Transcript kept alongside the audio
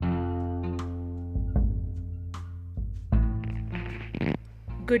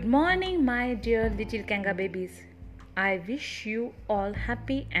Good morning, my dear little Kanga babies. I wish you all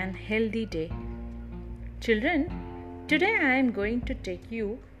happy and healthy day. Children, today I am going to take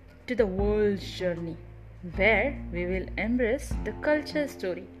you to the world's journey where we will embrace the culture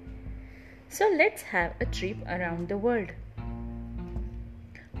story. So let's have a trip around the world.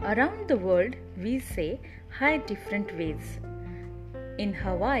 Around the world, we say hi different ways. In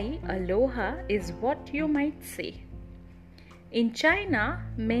Hawaii, aloha is what you might say. In China,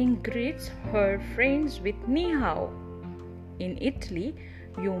 Meng greets her friends with ni hao. In Italy,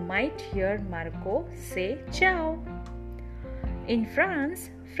 you might hear Marco say ciao. In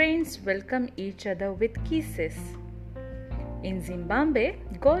France, friends welcome each other with kisses. In Zimbabwe,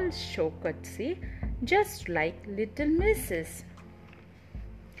 girls show courtesy just like little misses.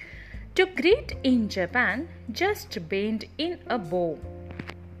 To greet in Japan, just bend in a bow.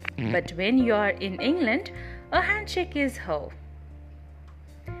 But when you are in England, a handshake is how.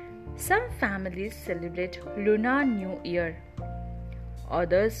 Some families celebrate Lunar New Year.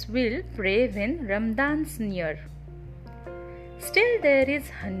 Others will pray when Ramadan's near. Still there is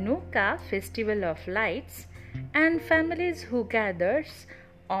Hanukkah, festival of lights, and families who gathers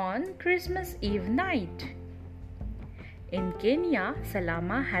on Christmas Eve night. In Kenya,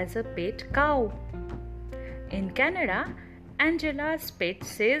 Salama has a pet cow. In Canada, Angela's pet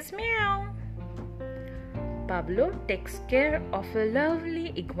says meow. Pablo takes care of a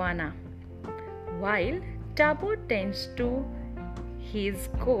lovely iguana, while Tabo tends to his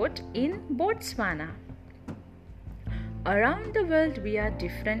goat in Botswana. Around the world we are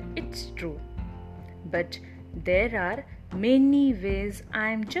different, it's true. But there are many ways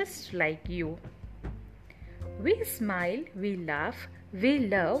I'm just like you. We smile, we laugh, we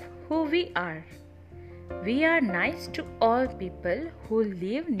love who we are. We are nice to all people who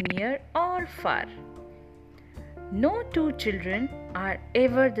live near or far. No two children are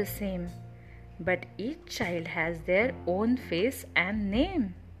ever the same, but each child has their own face and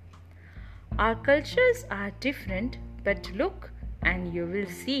name. Our cultures are different, but look and you will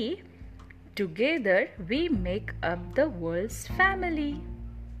see, together we make up the world's family.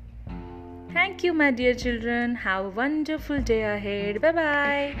 Thank you, my dear children. Have a wonderful day ahead.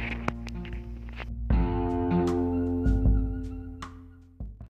 Bye-bye.